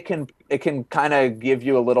extent it can kind of give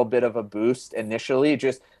you a little bit of a boost initially.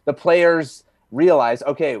 Just the players realize,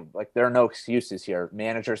 okay, like, there are no excuses here.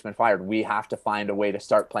 Manager's been fired. We have to find a way to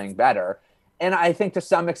start playing better. And I think to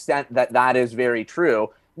some extent that is very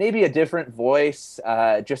true. Maybe a different voice,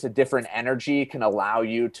 just a different energy can allow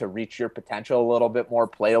you to reach your potential a little bit more,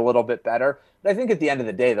 play a little bit better. But I think at the end of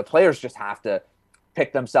the day, the players just have to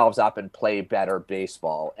pick themselves up and play better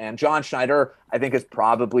baseball. And John Schneider, I think, is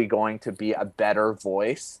probably going to be a better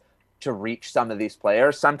voice to reach some of these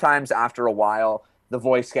players. Sometimes after a while, the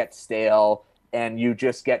voice gets stale and you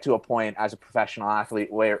just get to a point as a professional athlete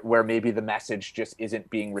where maybe the message just isn't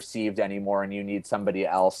being received anymore and you need somebody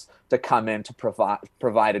else to come in to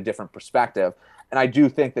provide a different perspective. And I do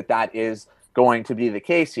think that is going to be the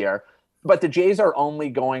case here. But the Jays are only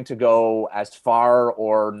going to go as far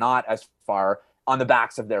or not as far on the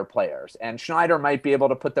backs of their players. And Schneider might be able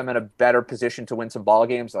to put them in a better position to win some ball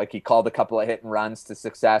games. Like, he called a couple of hit and runs to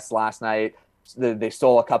success last night. They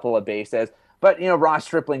stole a couple of bases. But, Ross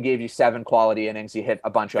Stripling gave you 7 quality innings. He hit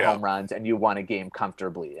a bunch of home runs, and you won a game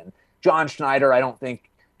comfortably. And John Schneider, I don't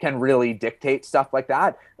think, can really dictate stuff like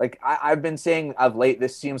that. Like, I've been saying of late,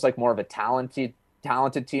 this seems like more of a talented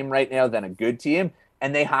talented team right now than a good team,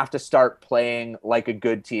 and they have to start playing like a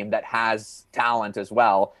good team that has talent as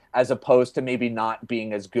well, as opposed to maybe not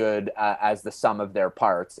being as good as the sum of their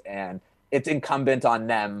parts. And it's incumbent on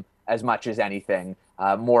them as much as anything,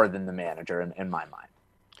 more than the manager in my mind.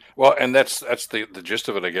 Well, and that's the gist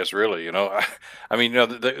of it, I guess. Really, I mean,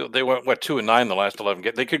 they went 2-9 the last 11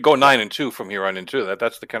 games. They could go 9-2 from here on into that.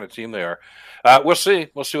 That's the kind of team they are. We'll see.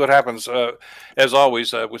 We'll see what happens. As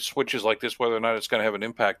always, with switches like this, whether or not it's going to have an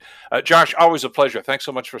impact. Josh, always a pleasure. Thanks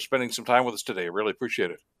so much for spending some time with us today. Really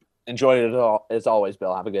appreciate it. Enjoyed it all as always,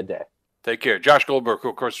 Bill. Have a good day. Take care. Josh Goldberg, who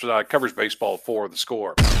of course covers baseball for The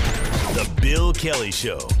Score. The Bill Kelly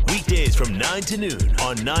Show, weekdays from 9 to noon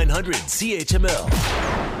on 900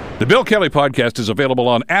 CHML. The Bill Kelly Podcast is available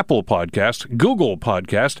on Apple Podcast, Google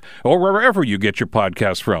Podcast, or wherever you get your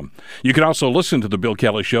podcasts from. You can also listen to The Bill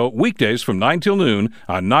Kelly Show weekdays from 9 till noon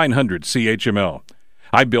on 900 CHML.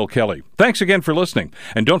 I'm Bill Kelly. Thanks again for listening.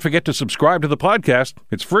 And don't forget to subscribe to the podcast.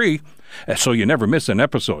 It's free, so you never miss an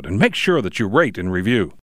episode. And make sure that you rate and review.